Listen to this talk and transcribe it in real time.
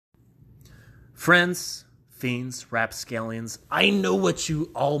Friends, fiends, rapscallions, I know what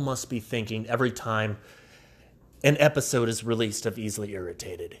you all must be thinking every time an episode is released of Easily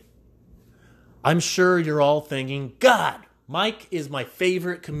Irritated. I'm sure you're all thinking, God, Mike is my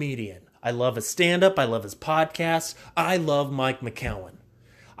favorite comedian. I love his stand-up, I love his podcast, I love Mike McCowan.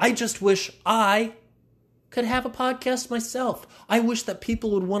 I just wish I could have a podcast myself. I wish that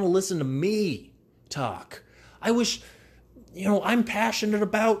people would want to listen to me talk. I wish, I'm passionate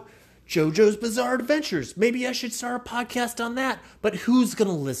about JoJo's Bizarre Adventures. Maybe I should start a podcast on that. But who's going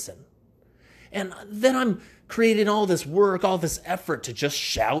to listen? And then I'm creating all this work, all this effort to just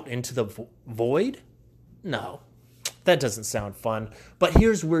shout into the void? No, that doesn't sound fun. But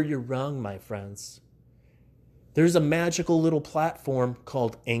here's where you're wrong, my friends. There's a magical little platform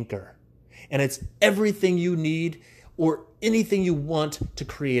called Anchor. And it's everything you need or anything you want to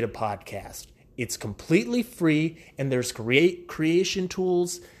create a podcast. It's completely free, and there's creation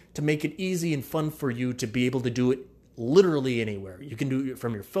tools to make it easy and fun for you to be able to do it literally anywhere. You can do it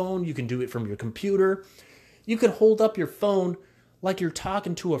from your phone. You can do it from your computer. You can hold up your phone like you're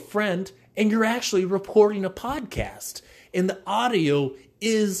talking to a friend, and you're actually recording a podcast. And the audio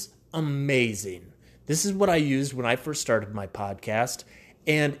is amazing. This is what I used when I first started my podcast,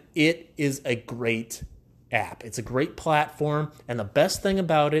 and it is a great app. It's a great platform, and the best thing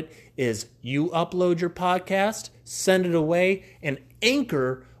about it is you upload your podcast, send it away, and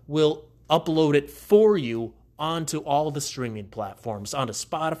Anchor will upload it for you onto all the streaming platforms, onto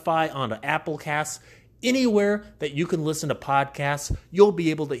Spotify, onto Apple Casts, anywhere that you can listen to podcasts. You'll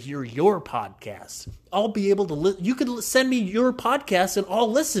be able to hear your podcast. I'll be able to you can send me your podcast and I'll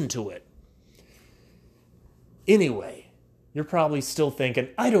listen to it. Anyway, you're probably still thinking,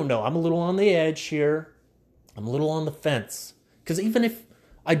 I don't know, I'm a little on the edge here. I'm a little on the fence. Because even if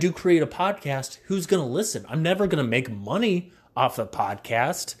I do create a podcast, who's going to listen? I'm never going to make money off the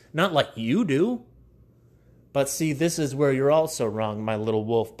podcast. Not like you do. But see, this is where you're also wrong, my little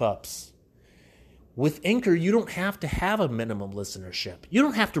wolf pups. With Anchor, you don't have to have a minimum listenership. You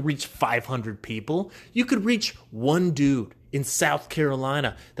don't have to reach 500 people. You could reach one dude in South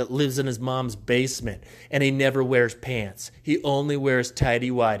Carolina that lives in his mom's basement, and he never wears pants. He only wears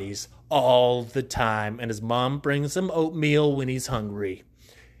tighty-whities all the time, and his mom brings him oatmeal when he's hungry.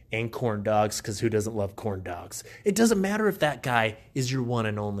 And corn dogs, because who doesn't love corn dogs? It doesn't matter if that guy is your one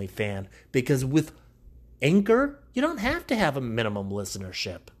and only fan, because with Anchor, you don't have to have a minimum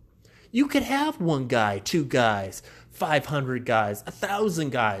listenership. You could have one guy, two guys, 500 guys, 1,000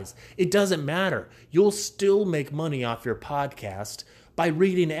 guys. It doesn't matter. You'll still make money off your podcast by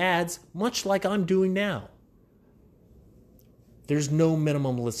reading ads, much like I'm doing now. There's no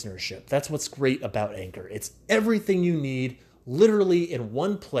minimum listenership. That's what's great about Anchor. It's everything you need, literally in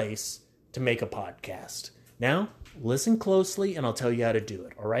one place, to make a podcast. Now, listen closely and I'll tell you how to do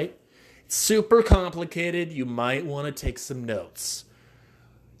it, all right? It's super complicated. You might want to take some notes.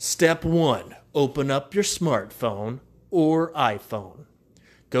 Step 1, open up your smartphone or iPhone.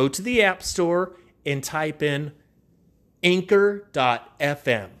 Go to the App Store and type in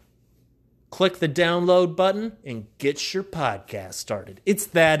anchor.fm. Click the download button and get your podcast started. It's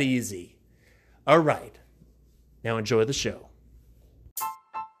that easy. All right, now enjoy the show.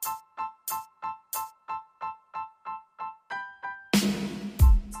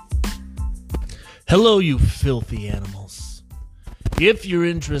 Hello, you filthy animals. If you're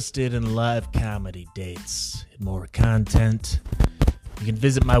interested in live comedy dates and more content, you can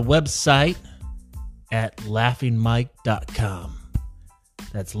visit my website at laughingmike.com.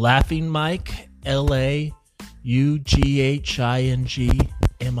 That's laughingmike,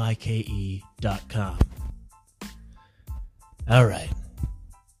 LAUGHINGMIKE.com. All right.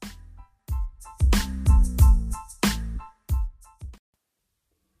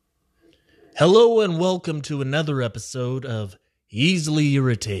 Hello and welcome to another episode of Easily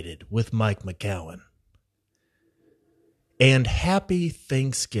Irritated with Mike McCowan. And happy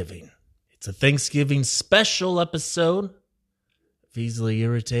Thanksgiving. It's a Thanksgiving special episode of Easily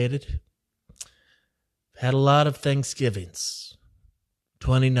Irritated. I've had a lot of Thanksgivings.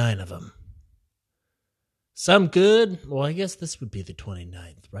 29 of them. Some good. Well, I guess this would be the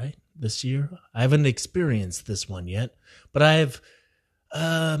 29th, right? This year. I haven't experienced this one yet, but I have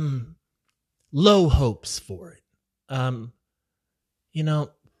low hopes for it.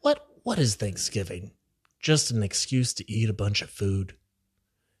 What is Thanksgiving? Just an excuse to eat a bunch of food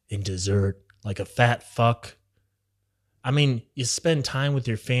and dessert like a fat fuck. I mean, you spend time with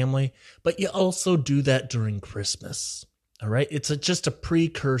your family, but you also do that during Christmas. All right? It's just a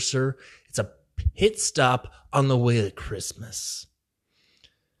precursor. It's a pit stop on the way to Christmas.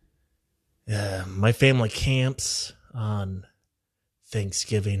 My family camps on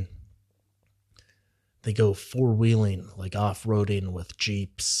Thanksgiving. They go four-wheeling, like off-roading with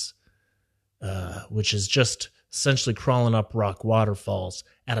Jeeps, which is just essentially crawling up rock waterfalls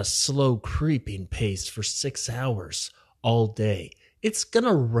at a slow creeping pace for 6 hours all day. It's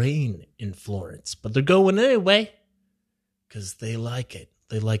gonna rain in Florence, but they're going anyway because they like it.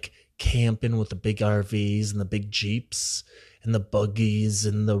 They like camping with the big RVs and the big Jeeps and the buggies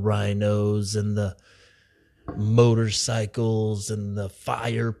and the rhinos and the motorcycles and the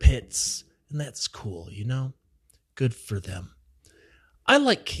fire pits. And that's cool, you know? Good for them. I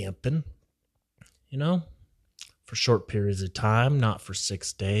like camping, you know, for short periods of time, not for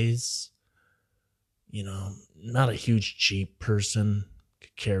 6 days. You know, not a huge Jeep person,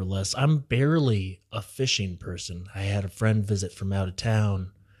 could care less. I'm barely a fishing person. I had a friend visit from out of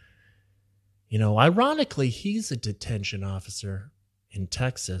town. You know, ironically, he's a detention officer in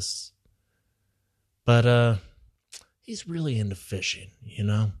Texas. But he's really into fishing, you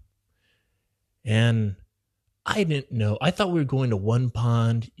know? And I didn't know. I thought we were going to one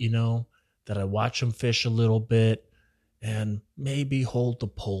pond, you know, that I watch him fish a little bit and maybe hold the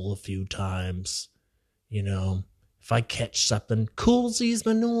pole a few times, you know. If I catch something, coolsies,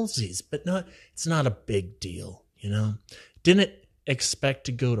 manulsies, but it's not a big deal, you know. Didn't expect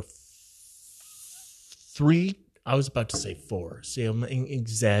to go to 3. I was about to say 4. See, I'm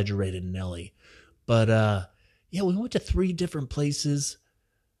exaggerating, Nelly. But, yeah, we went to 3 different places.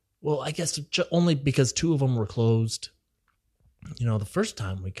 Well, I guess only because 2 of them were closed. You know, the first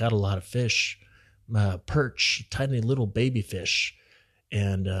time we got a lot of fish, perch, tiny little baby fish.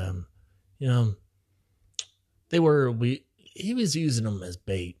 And, you know, he was using them as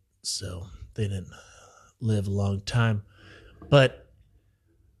bait, so they didn't live a long time. But,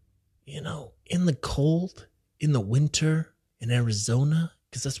 you know, in the cold, in the winter, in Arizona,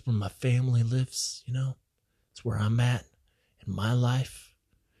 because that's where my family lives, you know, it's where I'm at in my life.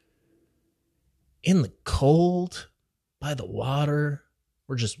 In the cold, by the water,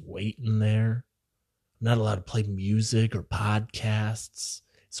 we're just waiting there. I'm not allowed to play music or podcasts,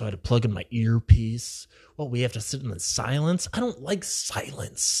 so I had to plug in my earpiece. Well, we have to sit in the silence. I don't like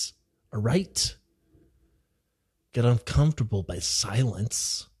silence, all right? Get uncomfortable by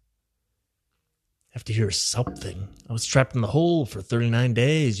silence. Have to hear something. I was trapped in the hole for 39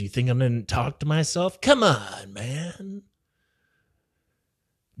 days. You think I didn't talk to myself? Come on, man.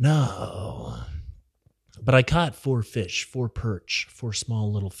 No. But I caught 4 fish, 4 perch, 4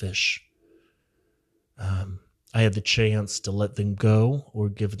 small little fish. I had the chance to let them go or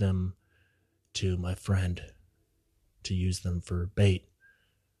give them to my friend to use them for bait.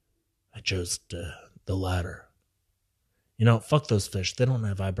 I chose the latter. You know, fuck those fish. They don't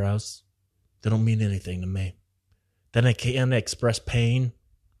have eyebrows. They don't mean anything to me. Then I can't express pain.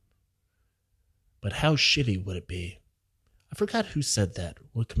 But how shitty would it be? I forgot who said that.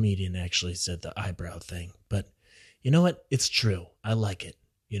 What comedian actually said the eyebrow thing. But you know what? It's true. I like it,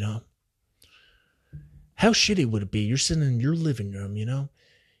 you know? How shitty would it be? You're sitting in your living room, you know?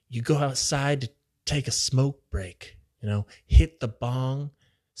 You go outside to take a smoke break, you know? Hit the bong,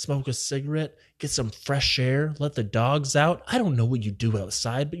 smoke a cigarette, get some fresh air, let the dogs out. I don't know what you do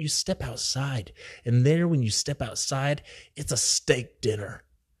outside, but you step outside. And there, when you step outside, it's a steak dinner.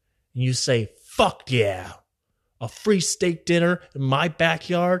 And you say, fuck yeah. A free steak dinner in my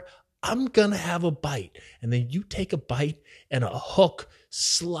backyard, I'm going to have a bite. And then you take a bite and a hook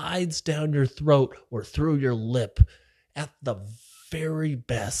slides down your throat or through your lip at the very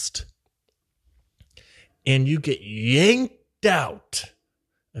best. And you get yanked out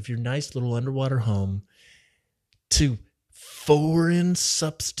of your nice little underwater home to foreign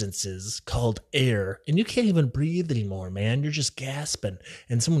substances called air, and you can't even breathe anymore, man. You're just gasping,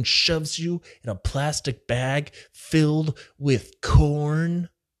 and someone shoves you in a plastic bag filled with corn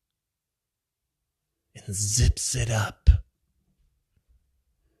and zips it up.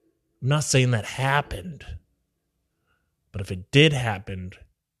 I'm not saying that happened, but if it did happen,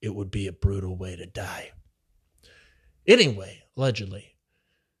 it would be a brutal way to die. Anyway, allegedly,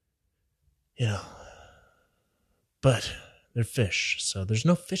 you know, but they're fish, so there's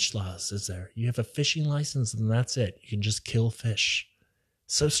no fish laws, is there? You have a fishing license and that's it. You can just kill fish.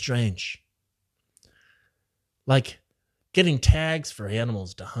 So strange. Like getting tags for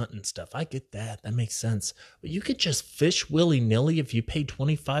animals to hunt and stuff. I get that. That makes sense. But you could just fish willy-nilly if you pay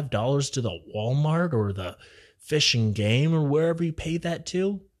 $25 to the Walmart or the Fish and Game or wherever you pay that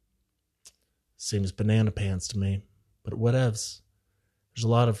to. Seems banana pants to me. But whatevs. There's a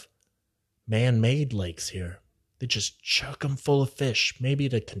lot of man-made lakes here. They just chuck them full of fish, maybe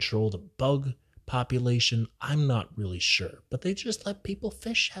to control the bug population. I'm not really sure, but they just let people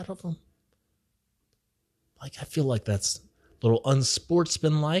fish out of them. Like, I feel like that's a little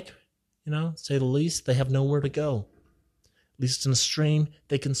unsportsmanlike. say the least. They have nowhere to go. At least in a stream,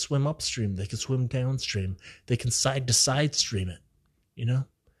 they can swim upstream. They can swim downstream. They can side to side stream it.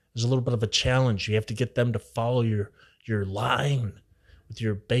 There's a little bit of a challenge. You have to get them to follow your line with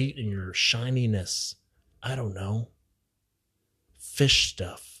your bait and your shininess. I don't know. Fish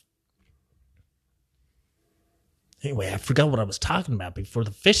stuff. Anyway, I forgot what I was talking about before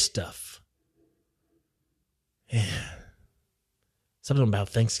the fish stuff. Yeah. Something about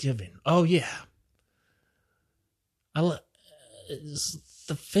Thanksgiving. Oh, yeah. The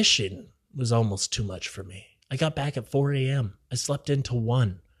fishing was almost too much for me. I got back at 4 a.m. I slept into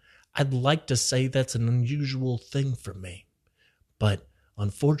 1. I'd like to say that's an unusual thing for me. But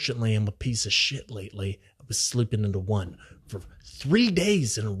unfortunately, I'm a piece of shit lately. I was sleeping into 1 for 3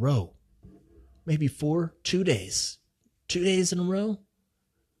 days in a row. Maybe 4, 2 days. 2 days in a row?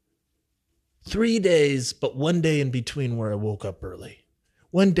 3 days, but 1 day in between where I woke up early.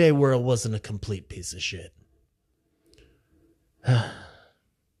 1 day where I wasn't a complete piece of shit.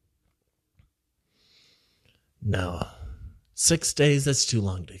 No. 6 days, that's too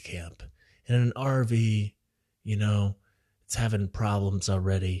long to camp. In an RV, it's having problems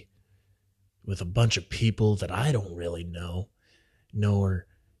already with a bunch of people that I don't really know or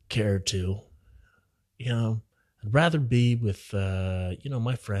care to. I'd rather be with,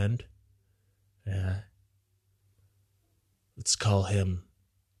 my friend. Let's call him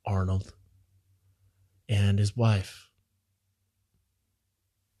Arnold. And his wife,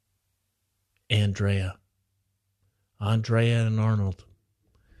 Andrea and Arnold.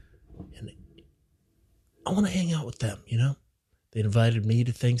 And I want to hang out with them, They invited me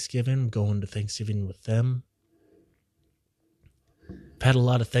to Thanksgiving. I'm going to Thanksgiving with them. I've had a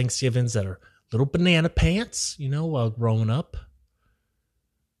lot of Thanksgivings that are little banana pants, while growing up.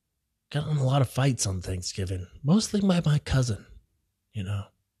 Got in a lot of fights on Thanksgiving. Mostly by my cousin,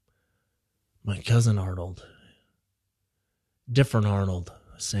 My cousin Arnold. Different Arnold,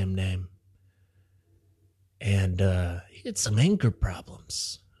 same name. And he had some anger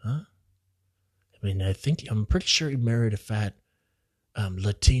problems, huh? I'm pretty sure he married a fat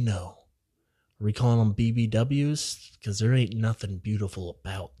Latino. Are we calling them BBWs? Because there ain't nothing beautiful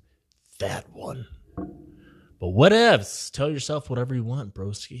about that one. But whatevs. Tell yourself whatever you want,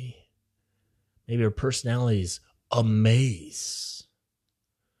 broski. Maybe her personality's a maze.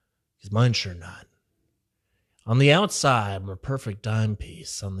 Because mine's sure not. On the outside, I'm a perfect dime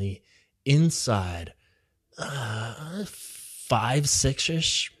piece. On the inside, 5,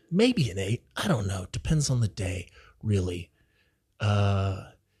 6-ish, maybe an 8. I don't know. Depends on the day, really.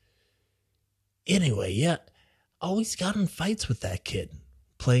 Anyway, yeah. Always got in fights with that kid.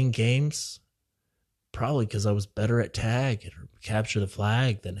 Playing games. Probably because I was better at tag or capture the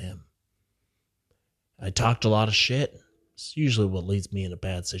flag than him. I talked a lot of shit. It's usually what leads me into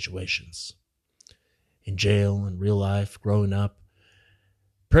bad situations. In jail, in real life, growing up.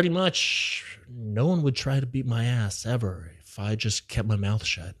 Pretty much, no one would try to beat my ass ever if I just kept my mouth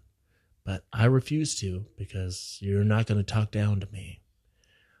shut. But I refuse to, because you're not going to talk down to me.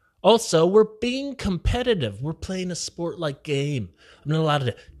 Also, we're being competitive. We're playing a sport-like game. I'm not allowed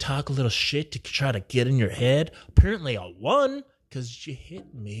to talk a little shit to try to get in your head. Apparently I won, because you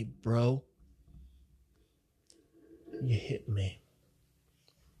hit me, bro. You hit me.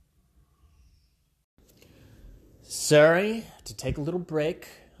 Sorry to take a little break.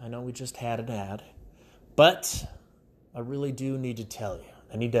 I know we just had an ad. But I really do need to tell you.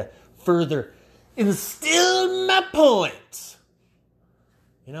 I need to further instill my point.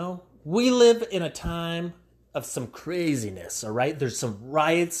 We live in a time of some craziness, all right? There's some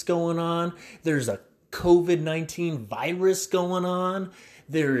riots going on. There's a COVID-19 virus going on.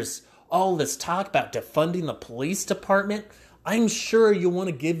 There's all this talk about defunding the police department. I'm sure you want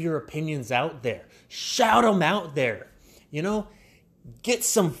to give your opinions out there. Shout them out there. Get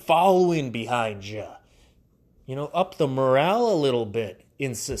some following behind you. Up the morale a little bit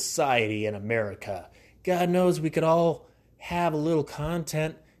in society in America. God knows we could all have a little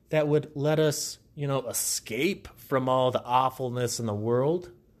content that would let us, escape from all the awfulness in the world.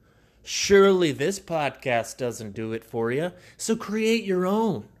 Surely this podcast doesn't do it for you. So create your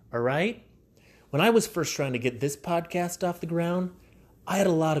own, all right? When I was first trying to get this podcast off the ground, I had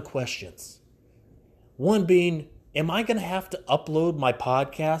a lot of questions. One being, am I going to have to upload my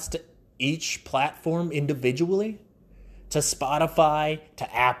podcast to each platform individually? To Spotify,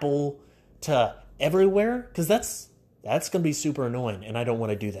 to Apple, to everywhere? Because that's going to be super annoying, and I don't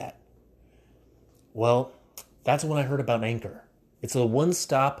want to do that. Well, that's when I heard about Anchor. It's a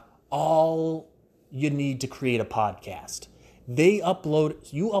one-stop, all you need to create a podcast. You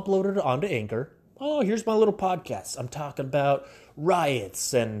upload it onto Anchor. Oh, here's my little podcast. I'm talking about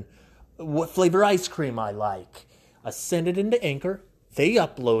riots and what flavor ice cream I like. I send it into Anchor, they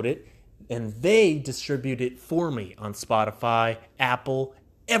upload it, and they distribute it for me on Spotify, Apple,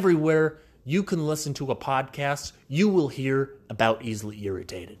 everywhere you can listen to a podcast, you will hear about Easily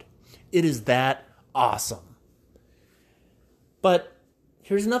Irritated. It is that awesome. But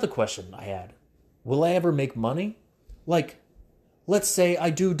here's another question I had. Will I ever make money? Like, let's say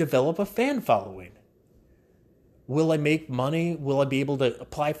I do develop a fan following. Will I make money? Will I be able to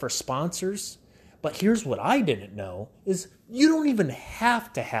apply for sponsors? But here's what I didn't know is you don't even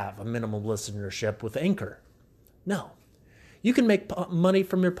have to have a minimum listenership with Anchor. No. You can make money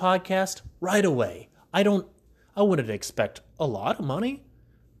from your podcast right away. I wouldn't expect a lot of money,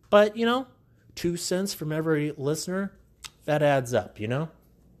 but 2 cents from every listener, that adds up,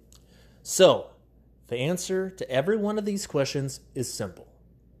 So, the answer to every one of these questions is simple.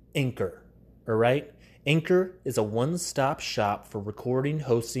 Anchor, all right? Anchor is a one-stop shop for recording,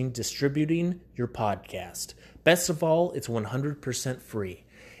 hosting, distributing your podcast. Best of all, it's 100% free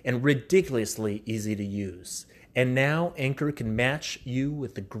and ridiculously easy to use. And now Anchor can match you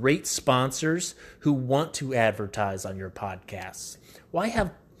with the great sponsors who want to advertise on your podcasts. Why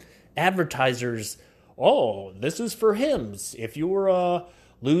have advertisers, this is for Hims. If you're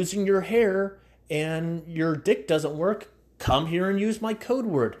losing your hair and your dick doesn't work, come here and use my code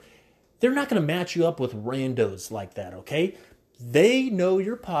word. They're not going to match you up with randos like that, okay? They know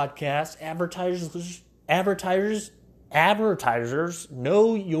your podcast. Advertisers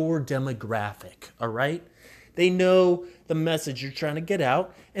know your demographic, all right? They know the message you're trying to get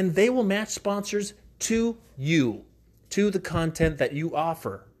out, and they will match sponsors to you, to the content that you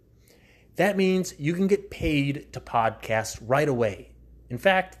offer. That means you can get paid to podcast right away. In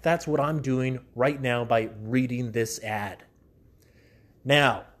fact, that's what I'm doing right now by reading this ad.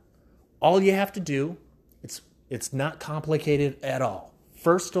 Now, all you have to do, it's not complicated at all.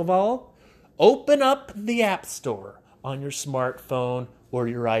 First of all, open up the App Store on your smartphone or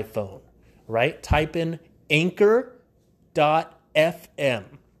your iPhone, right? Type in Anchor.fm.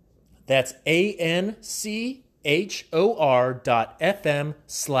 That's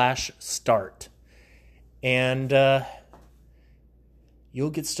ANCHOR.fm/start. And you'll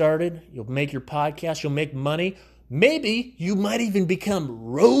get started. You'll make your podcast. You'll make money. Maybe you might even become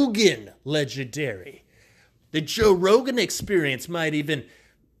Rogan legendary. The Joe Rogan Experience might even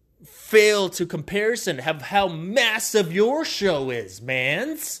fail to comparison of how massive your show is,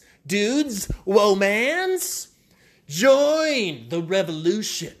 mans. Dudes, whoa-mans. Join the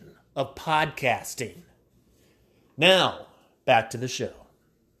revolution of podcasting. Now, back to the show.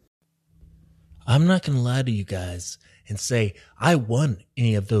 I'm not going to lie to you guys and say I won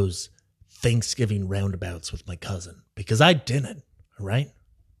any of those Thanksgiving roundabouts with my cousin, because I didn't, all right?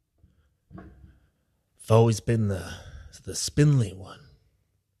 I've always been the spindly one.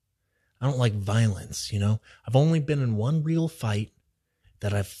 I don't like violence, I've only been in one real fight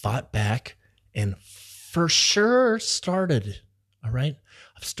that I've fought back and for sure started, all right?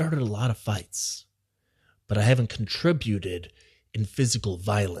 I've started a lot of fights, but I haven't contributed in physical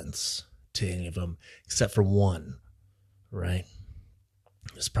violence to any of them except for one, right?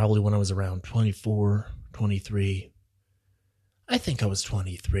 It was probably when I was around 24, 23. I think I was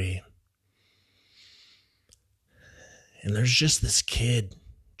 23. And there's just this kid,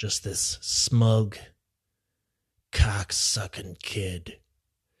 just this smug, cock-sucking kid.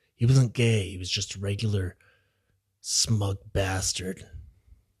 He wasn't gay. He was just a regular smug bastard.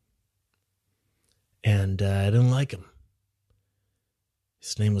 And I didn't like him.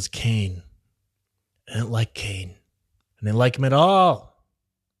 His name was Kane. I didn't like Kane. I didn't like him at all.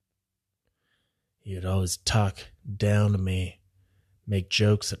 He'd always talk down to me, make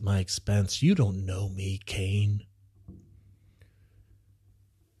jokes at my expense. You don't know me, Kane.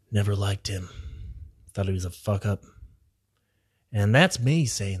 Never liked him. Thought he was a fuck up. And that's me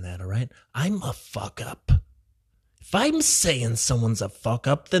saying that, all right? I'm a fuck up. If I'm saying someone's a fuck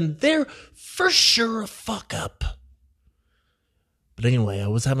up, then they're for sure a fuck up. But anyway, I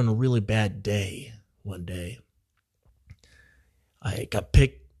was having a really bad day one day. I got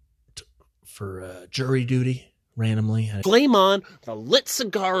picked for jury duty randomly. Flame on, the lit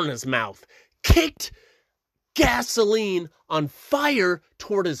cigar in his mouth, kicked gasoline on fire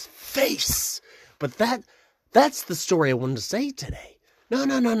toward his face. But that's the story I wanted to say today. No,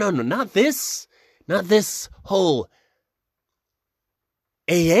 not this. Not this whole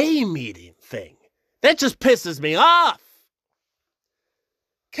AA meeting thing. That just pisses me off.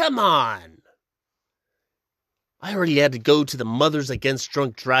 Come on. I already had to go to the Mothers Against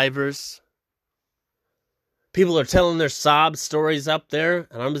Drunk Drivers. People are telling their sob stories up there,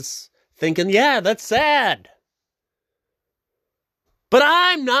 and I'm just thinking, yeah, that's sad. But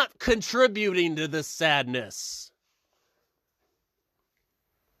I'm not contributing to this sadness.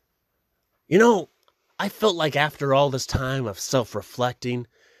 You know, I felt like after all this time of self-reflecting,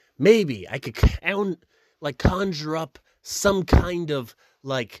 maybe I could conjure up some kind of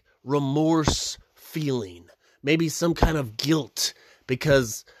like remorse feeling, maybe some kind of guilt,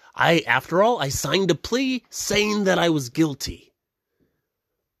 because after all, I signed a plea saying that I was guilty.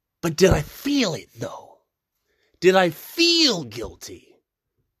 But did I feel it though? Did I feel guilty?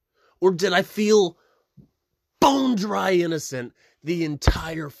 Or did I feel bone dry innocent the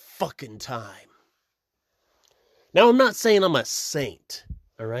entire fucking time? Now, I'm not saying I'm a saint,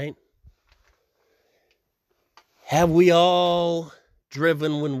 all right? Have we all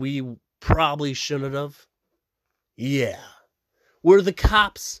driven when we probably shouldn't have? Yeah. Were the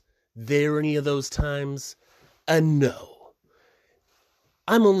cops there any of those times? No.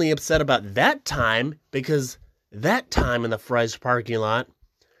 I'm only upset about that time because that time in the Fry's parking lot,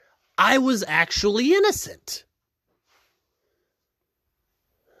 I was actually innocent.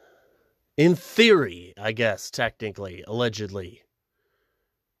 In theory, I guess, technically, allegedly,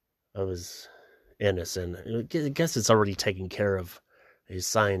 I was innocent. I guess it's already taken care of. I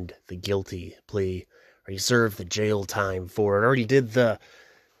signed the guilty plea, or you served the jail time for it. I already did the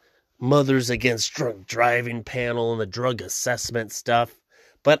Mothers Against Drunk Driving panel and the drug assessment stuff.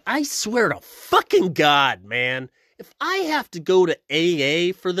 But I swear to fucking God, man, if I have to go to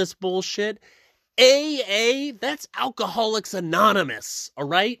AA for this bullshit, AA, that's Alcoholics Anonymous, all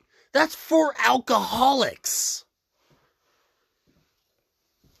right? That's for alcoholics.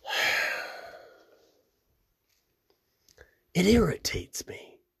 It irritates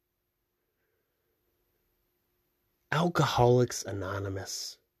me. Alcoholics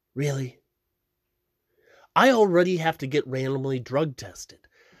Anonymous. Really? I already have to get randomly drug tested.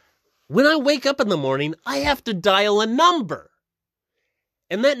 When I wake up in the morning, I have to dial a number.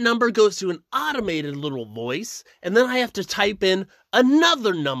 And that number goes to an automated little voice, and then I have to type in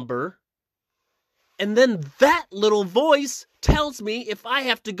another number, and then that little voice tells me if I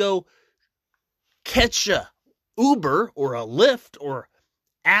have to go catch a Uber or a Lyft or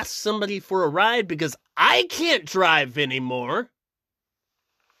ask somebody for a ride because I can't drive anymore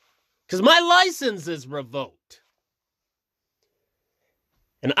because my license is revoked.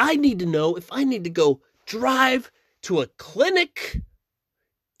 And I need to know if I need to go drive to a clinic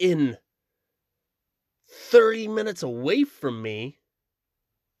in 30 minutes away from me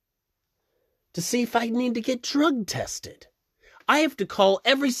to see if I need to get drug tested. I have to call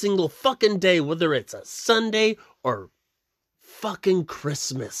every single fucking day, whether it's a Sunday or fucking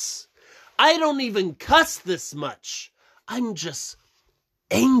Christmas. I don't even cuss this much. I'm just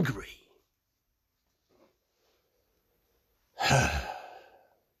angry.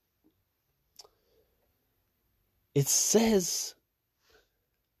 It says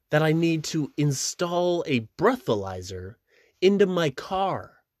that I need to install a breathalyzer into my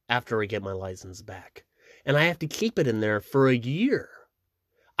car after I get my license back. And I have to keep it in there for a year.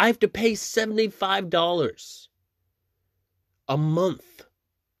 I have to pay $75 a month.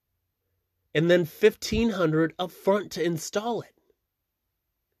 And then $1,500 up front to install it.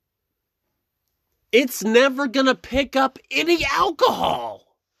 It's never gonna pick up any alcohol.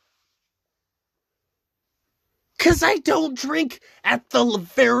 'Cause I don't drink at the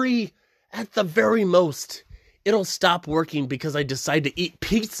very most. It'll stop working because I decide to eat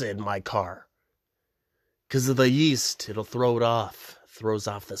pizza in my car. 'Cause of the yeast, it'll throw it off. Throws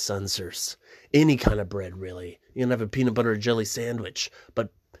off the sensors. Any kind of bread, really. You can have a peanut butter or jelly sandwich.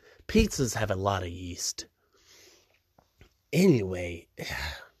 But pizzas have a lot of yeast. Anyway,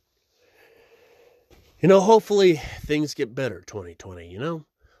 hopefully things get better 2020,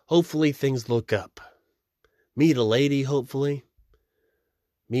 Hopefully things look up. Meet a lady, hopefully.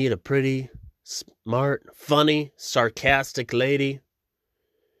 Meet a pretty, smart, funny, sarcastic lady.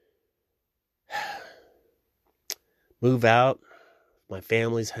 Move out. My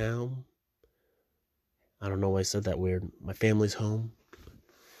family's home. I don't know why I said that weird. My family's home.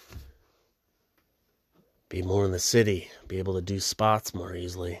 Be more in the city. Be able to do spots more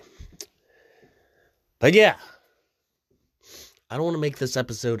easily. But yeah. I don't want to make this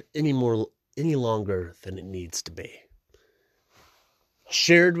episode any longer than it needs to be.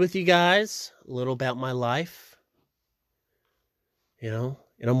 Shared with you guys a little about my life. In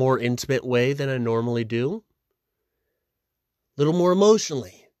a more intimate way than I normally do. A little more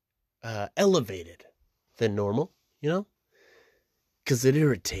emotionally elevated than normal, because it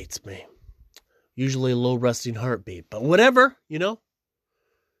irritates me. Usually a low resting heartbeat, but whatever,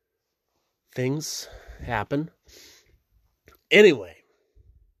 things happen. Anyway,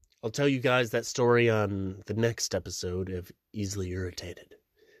 I'll tell you guys that story on the next episode of Easily Irritated.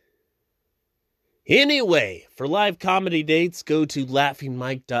 Anyway, for live comedy dates, go to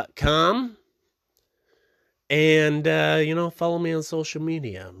laughingmike.com. And, follow me on social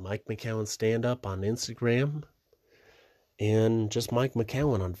media. Mike McCowan Stand Up on Instagram. And just Mike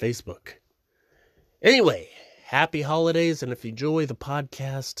McCowan on Facebook. Anyway, happy holidays. And if you enjoy the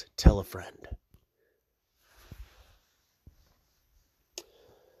podcast, tell a friend.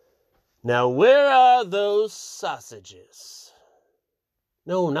 Now, where are those sausages?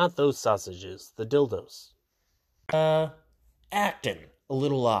 No, not those sausages. The dildos. Acting a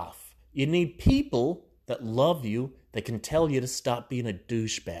little off. You need people that love you, that can tell you to stop being a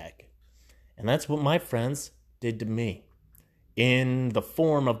douchebag. And that's what my friends did to me. In the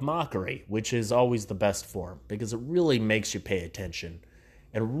form of mockery, which is always the best form, because it really makes you pay attention.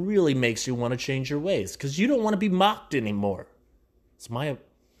 And really makes you want to change your ways, because you don't want to be mocked anymore. So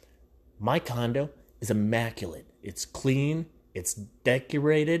my condo is immaculate. It's clean. It's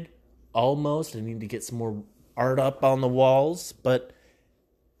decorated. Almost. I need to get some more art up on the walls, but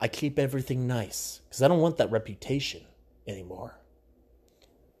I keep everything nice because I don't want that reputation anymore.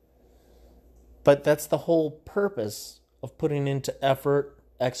 But that's the whole purpose of putting into effort,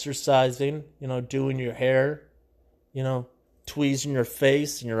 exercising, doing your hair, tweezing your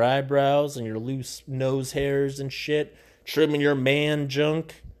face and your eyebrows and your loose nose hairs and shit, trimming your man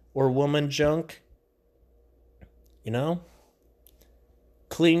junk or woman junk,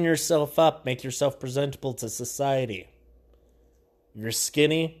 Clean yourself up, make yourself presentable to society. You're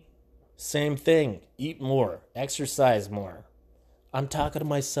skinny, same thing. Eat more, exercise more. I'm talking to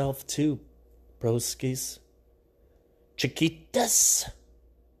myself too, broskies. Chiquitas.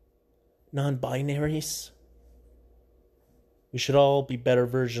 Non-binaries. We should all be better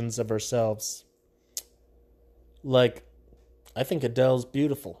versions of ourselves. Like, I think Adele's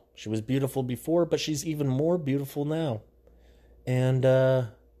beautiful. She was beautiful before, but she's even more beautiful now. And,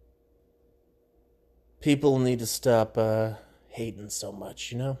 people need to stop, hating so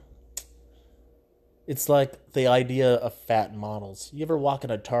much, It's like the idea of fat models. You ever walk in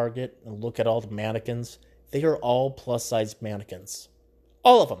a Target and look at all the mannequins? They are all plus-size mannequins.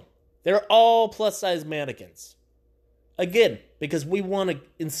 All of them. They're all plus-size mannequins. Again, because we want to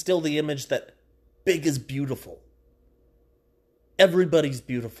instill the image that big is beautiful. Everybody's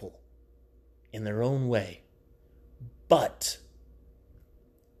beautiful in their own way. But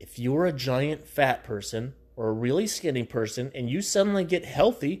if you're a giant fat person or a really skinny person and you suddenly get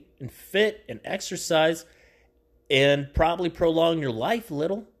healthy and fit and exercise and probably prolong your life a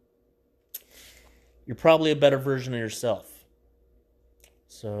little, you're probably a better version of yourself.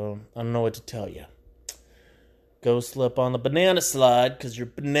 So, I don't know what to tell you. Go slip on the banana slide because you're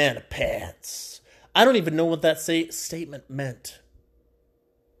banana pants. I don't even know what that statement meant.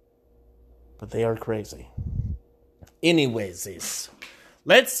 But they are crazy. Anyways,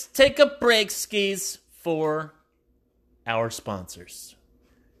 let's take a break, skis, for our sponsors.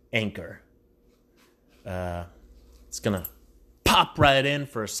 Anchor. It's going to pop right in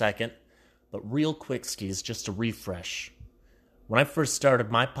for a second. But real quick, skis, just to refresh. When I first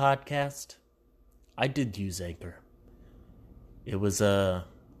started my podcast, I did use Anchor. It was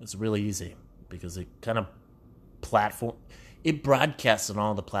really easy because it kind of it broadcasts on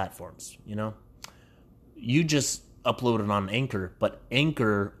all the platforms, You just upload it on Anchor, but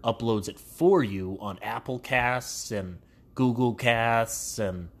Anchor uploads it for you on Apple Casts and Google Casts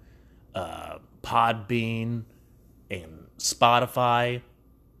and Podbean and Spotify.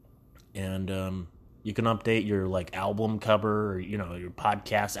 And you can update your album cover or your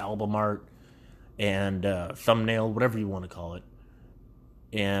podcast album art and thumbnail, whatever you want to call it.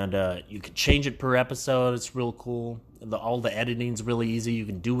 And you can change it per episode. It's real cool. All the editing's really easy. You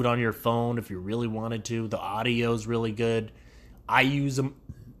can do it on your phone if you really wanted to. The audio's really good. I use them.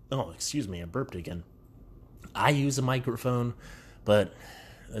 Oh, excuse me, I burped again. I use a microphone, but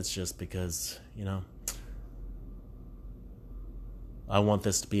that's just because, I want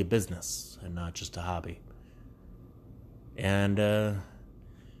this to be a business and not just a hobby. And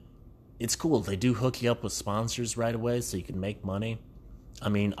it's cool. They do hook you up with sponsors right away so you can make money. I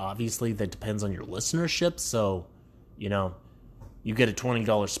mean, obviously, that depends on your listenership. So, you get a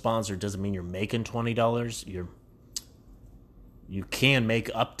 $20 sponsor doesn't mean you're making $20. You can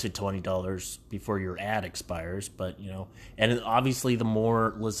make up to $20 before your ad expires. But, and obviously, the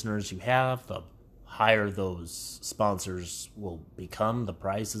more listeners you have, the higher those sponsors will become, the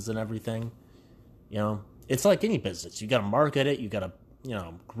prices and everything. It's like any business. You got to market it. You got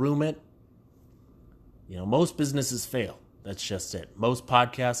to, groom it. Most businesses fail. That's just it. Most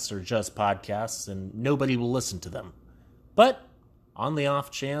podcasts are just podcasts, and nobody will listen to them. But on the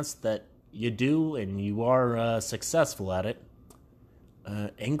off chance that you do and you are successful at it,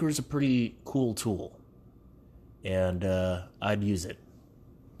 anger is a pretty cool tool. And I'd use it.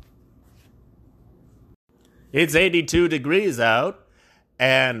 It's 82 degrees out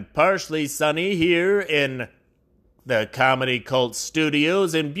and partially sunny here in the Comedy Cult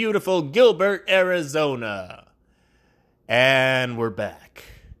Studios in beautiful Gilbert, Arizona. And we're back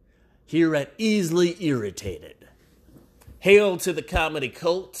here at Easily Irritated. Hail to the Comedy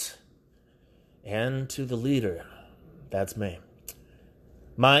Cult and to the leader. That's me,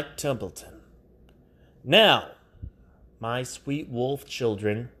 Mike Templeton. Now, my sweet wolf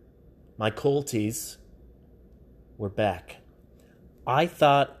children, my Colties, we're back. I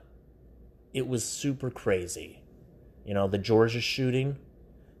thought it was super crazy. You know, the Georgia shooting.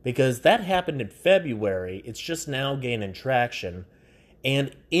 Because that happened in February. It's just now gaining traction.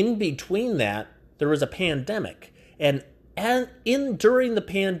 And in between that, there was a pandemic. And during the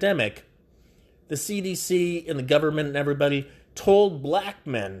pandemic, the CDC and the government and everybody told black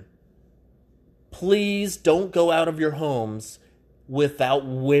men, please don't go out of your homes without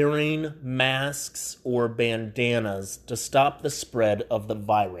wearing masks or bandanas to stop the spread of the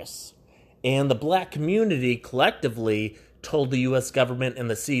virus. And the black community collectively told the U.S. government and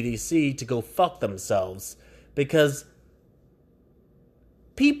the CDC to go fuck themselves because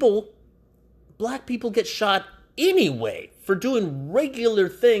black people get shot anyway for doing regular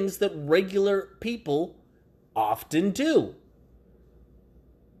things that regular people often do.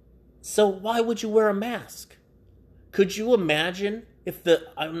 So why would you wear a mask? Could you imagine if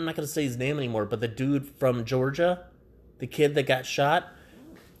I'm not going to say his name anymore, but the dude from Georgia, the kid that got shot,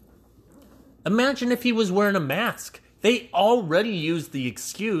 imagine if he was wearing a mask. They already used the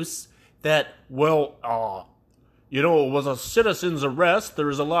excuse that, it was a citizen's arrest, there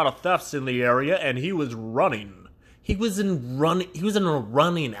was a lot of thefts in the area, and he was running. He was in a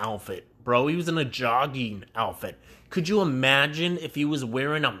running outfit, bro. He was in a jogging outfit. Could you imagine if he was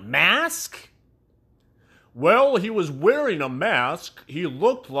wearing a mask? Well, he was wearing a mask. He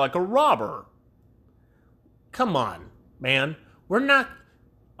looked like a robber. Come on, man. We're not...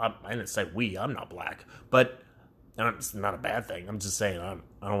 I didn't say we. I'm not black. But it's not a bad thing. I'm just saying I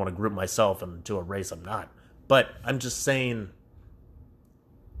don't want to group myself into a race I'm not. But I'm just saying,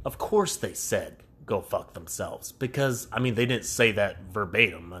 of course they said go fuck themselves. Because, they didn't say that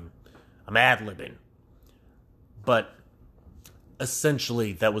verbatim. I'm ad-libbing. But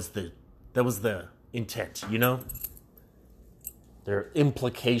essentially, that was the intent, you know? Their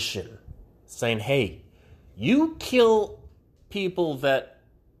implication. Saying, hey, you kill people that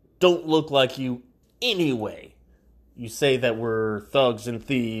don't look like you anyway. You say that we're thugs and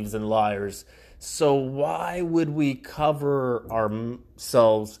thieves and liars. So why would we cover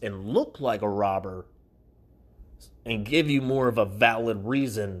ourselves and look like a robber and give you more of a valid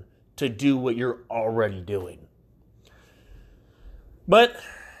reason to do what you're already doing? But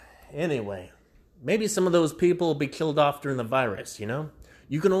anyway, maybe some of those people will be killed off during the virus, you know?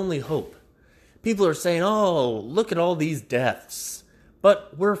 You can only hope. People are saying, oh, look at all these deaths.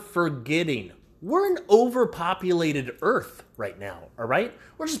 But we're forgetting. We're an overpopulated Earth right now, all right?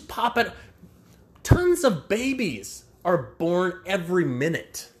 We're just popping. Tons of babies are born every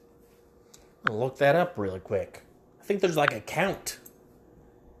minute. I'll look that up really quick. I think there's like a count.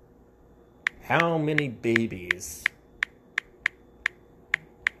 How many babies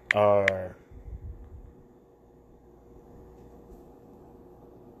are...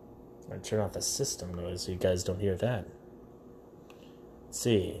 I'm going to turn off the system noise so you guys don't hear that. Let's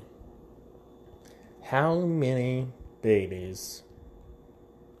see. How many babies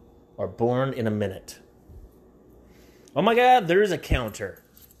are born in a minute? Oh my God, there's a counter.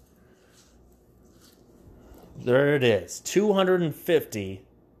 There it is. 250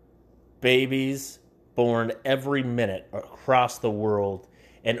 babies born every minute across the world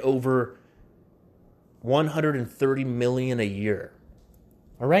and over 130 million a year.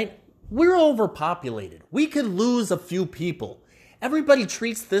 All right? We're overpopulated. We could lose a few people. Everybody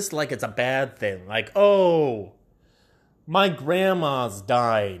treats this like it's a bad thing. Like, oh, my grandma's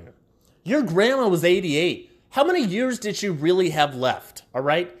dying. Your grandma was 88. How many years did she really have left? All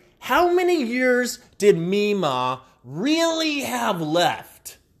right? How many years did Mima really have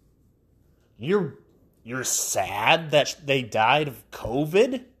left? You're sad that they died of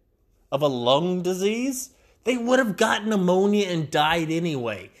COVID? Of a lung disease? They would have gotten pneumonia and died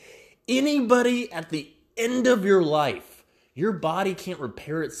anyway. Anybody at the end of your life, your body can't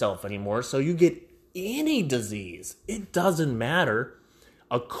repair itself anymore, so you get any disease. It doesn't matter.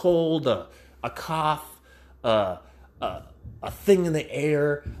 A cold, a cough, a thing in the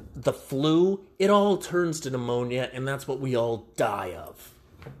air, the flu, it all turns to pneumonia, and that's what we all die of,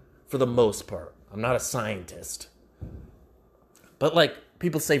 for the most part. I'm not a scientist. But like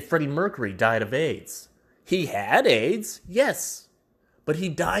people say Freddie Mercury died of AIDS. He had AIDS, yes, but he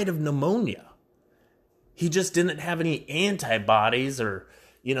died of pneumonia. He just didn't have any antibodies or,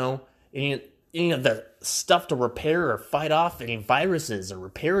 any of the stuff to repair or fight off any viruses or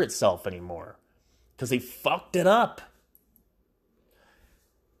repair itself anymore. Because he fucked it up.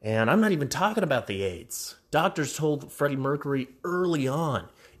 And I'm not even talking about the AIDS. Doctors told Freddie Mercury early on,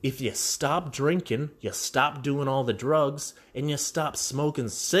 if you stop drinking, you stop doing all the drugs, and you stop smoking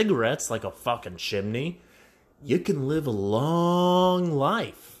cigarettes like a fucking chimney, you can live a long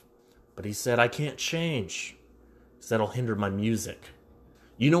life. But he said, I can't change, because that'll hinder my music.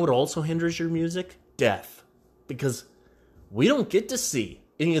 You know what also hinders your music? Death. Because we don't get to see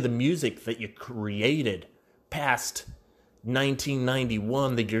any of the music that you created past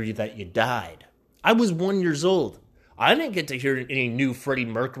 1991, the year that you died. I was 1 year old. I didn't get to hear any new Freddie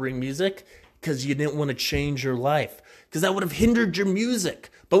Mercury music because you didn't want to change your life, because that would have hindered your music.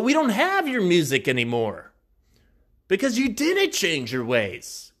 But we don't have your music anymore because you didn't change your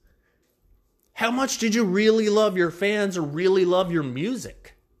ways. How much did you really love your fans or really love your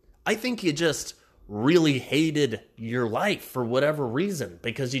music? I think you just really hated your life for whatever reason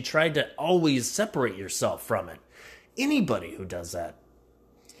because you tried to always separate yourself from it. Anybody who does that.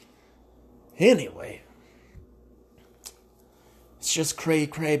 Anyway, it's just cray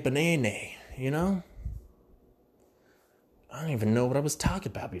banana, I don't even know what I was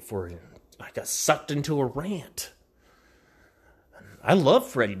talking about before I got sucked into a rant. I love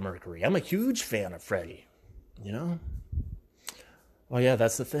Freddie Mercury. I'm a huge fan of Freddie, Oh yeah,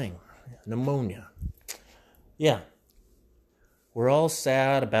 that's the thing. Pneumonia. Yeah. We're all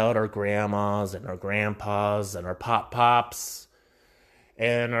sad about our grandmas and our grandpas and our pops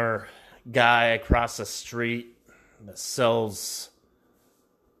and our guy across the street that sells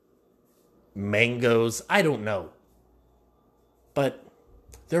mangoes. I don't know. But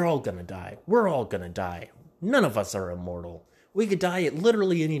they're all gonna die. We're all gonna die. None of us are immortal. We could die at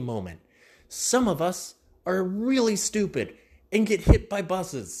literally any moment. Some of us are really stupid and get hit by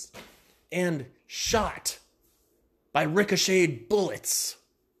buses and shot by ricocheted bullets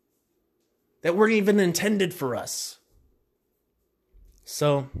that weren't even intended for us.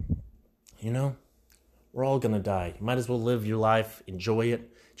 So, we're all gonna die. You might as well live your life, enjoy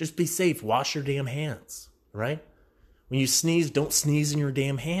it. Just be safe, wash your damn hands, right? When you sneeze, don't sneeze in your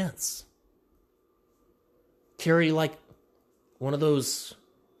damn hands. Carry like one of those,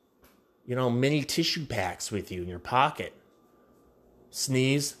 mini tissue packs with you in your pocket.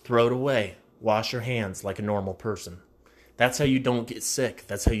 Sneeze, throw it away. Wash your hands like a normal person. That's how you don't get sick.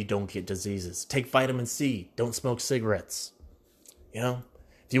 That's how you don't get diseases. Take vitamin C. Don't smoke cigarettes. If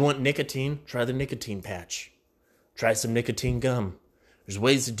you want nicotine, try the nicotine patch. Try some nicotine gum. There's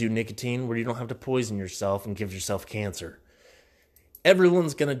ways to do nicotine where you don't have to poison yourself and give yourself cancer.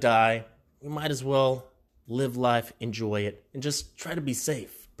 Everyone's going to die. You might as well live life, enjoy it, and just try to be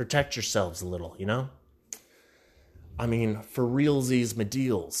safe. Protect yourselves a little, I mean, for realsies, my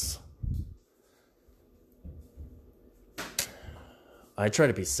deals. I try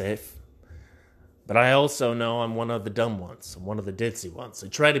to be safe. But I also know I'm one of the dumb ones. I'm one of the ditzy ones. I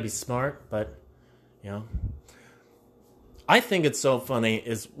try to be smart, but, I think it's so funny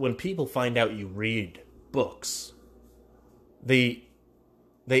is when people find out you read books, they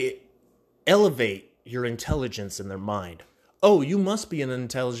elevate your intelligence in their mind. Oh, you must be an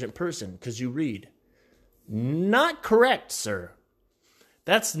intelligent person because you read. Not correct, sir.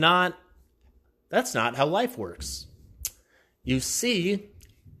 That's not how life works. You see,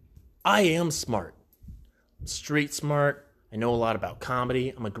 I am smart. I'm street smart. I know a lot about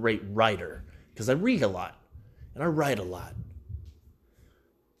comedy. I'm a great writer because I read a lot and I write a lot.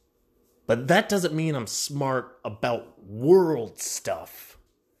 But that doesn't mean I'm smart about world stuff.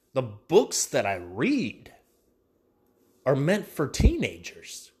 The books that I read are meant for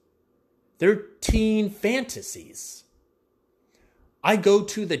teenagers. They're teen fantasies. I go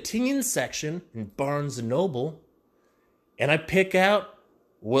to the teen section in Barnes & Noble and I pick out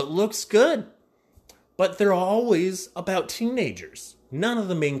what looks good. But they're always about teenagers. None of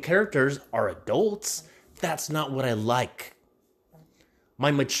the main characters are adults. That's not what I like.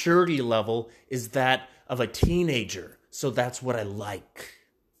 My maturity level is that of a teenager, so that's what I like.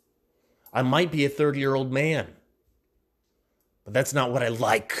 I might be a 30-year-old man, but that's not what I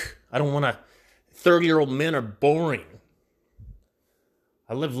like. I don't want 30-year-old men are boring.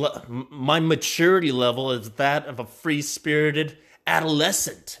 My maturity level is that of a free-spirited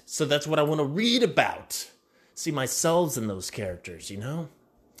adolescent, so that's what I want to read about. See myself in those characters,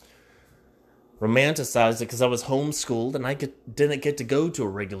 romanticized it because I was homeschooled and didn't get to go to a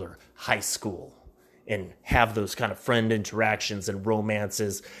regular high school and have those kind of friend interactions and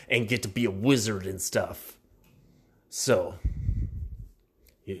romances and get to be a wizard and stuff. So,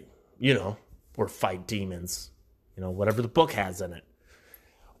 you know, or fight demons, you know, whatever the book has in it.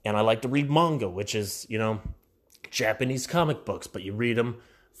 And I like to read manga, which is, you know, Japanese comic books, but you read them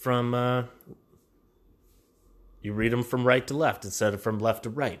from right to left instead of from left to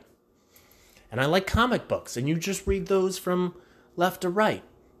right. And I like comic books, and you just read those from left to right.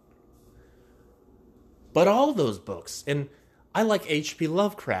 But all those books, and I like H.P.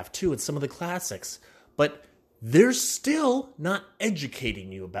 Lovecraft too, and some of the classics, but they're still not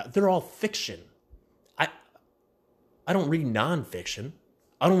educating you about. They're all fiction. I don't read nonfiction.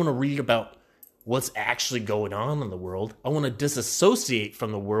 I don't want to read about what's actually going on in the world. I want to disassociate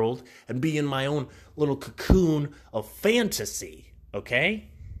from the world and be in my own little cocoon of fantasy, okay?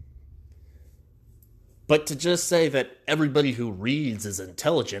 But to just say that everybody who reads is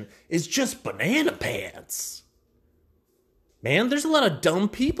intelligent is just banana pants. Man, there's a lot of dumb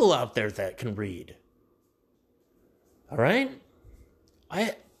people out there that can read. All right?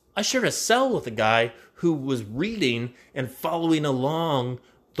 I shared a cell with a guy who was reading and following along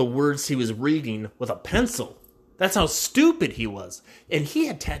the words he was reading with a pencil. That's how stupid he was. And he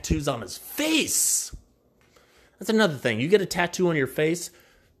had tattoos on his face. That's another thing. You get a tattoo on your face,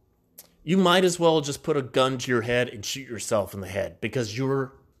 you might as well just put a gun to your head and shoot yourself in the head because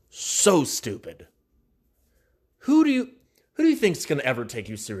you're so stupid. Who do you think is going to ever take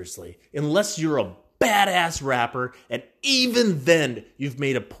you seriously? Unless you're a badass rapper, and even then, you've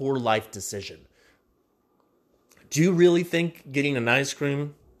made a poor life decision. Do you really think getting an ice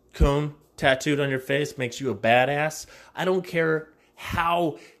cream cone tattooed on your face makes you a badass? I don't care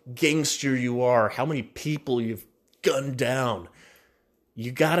how gangster you are, how many people you've gunned down.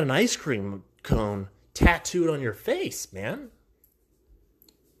 You got an ice cream cone tattooed on your face, man.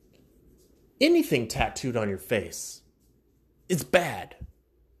 Anything tattooed on your face is bad.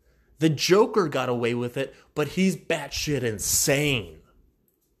 The Joker got away with it, but he's batshit insane.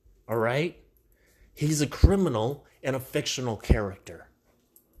 All right? He's a criminal and a fictional character.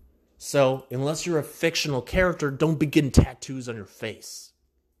 So, unless you're a fictional character, don't be getting tattoos on your face.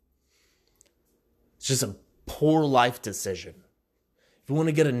 It's just a poor life decision. If you want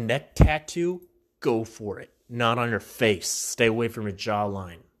to get a neck tattoo, go for it. Not on your face. Stay away from your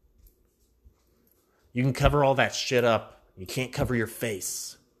jawline. You can cover all that shit up. You can't cover your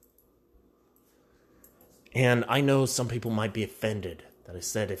face. And I know some people might be offended that I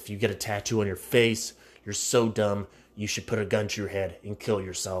said if you get a tattoo on your face, you're so dumb, you should put a gun to your head and kill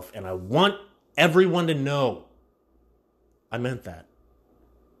yourself. And I want everyone to know I meant that.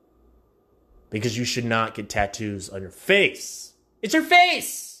 Because you should not get tattoos on your face. It's your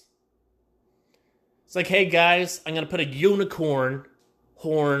face! It's like, hey guys, I'm going to put a unicorn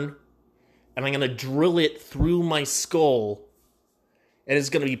horn and I'm going to drill it through my skull and it's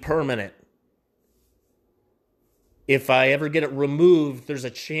going to be permanent. If I ever get it removed, there's a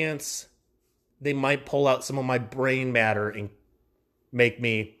chance they might pull out some of my brain matter and make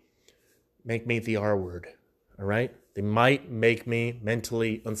me the R word. All right? They might make me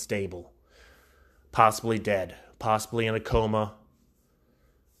mentally unstable. Possibly dead. Possibly in a coma.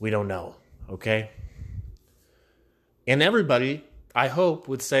 We don't know. Okay? And everybody, I hope,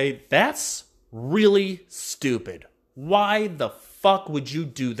 would say, that's really stupid. Why the fuck would you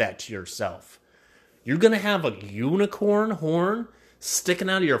do that to yourself? You're going to have a unicorn horn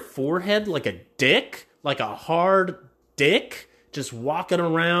sticking out of your forehead like a dick? Like a hard dick? Just walking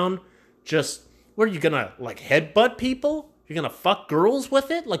around? Just, what are you going to, like, headbutt people? You're going to fuck girls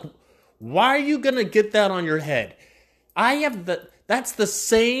with it? Like, why are you going to get that on your head? That's the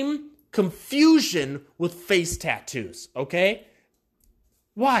same confusion with face tattoos, okay?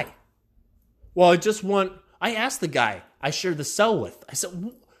 Why? Well, I asked the guy I shared the cell with, I said,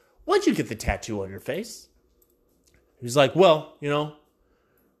 why'd you get the tattoo on your face? He's like, well, you know,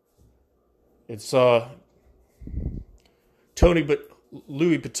 it's Louis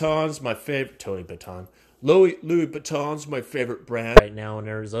Vuitton's my favorite. Louis Vuitton's my favorite brand right now in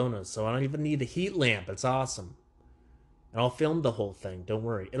Arizona, so I don't even need a heat lamp. It's awesome. And I'll film the whole thing. Don't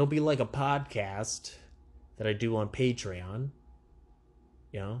worry. It'll be like a podcast that I do on Patreon.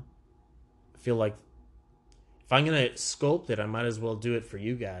 You know? I feel like if I'm going to sculpt it, I might as well do it for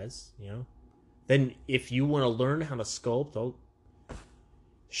you guys, you know? Then if you want to learn how to sculpt, I'll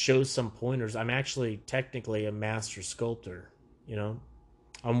show some pointers. I'm actually technically a master sculptor, you know?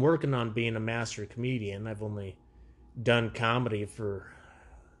 I'm working on being a master comedian. I've only done comedy for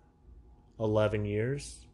 11 years.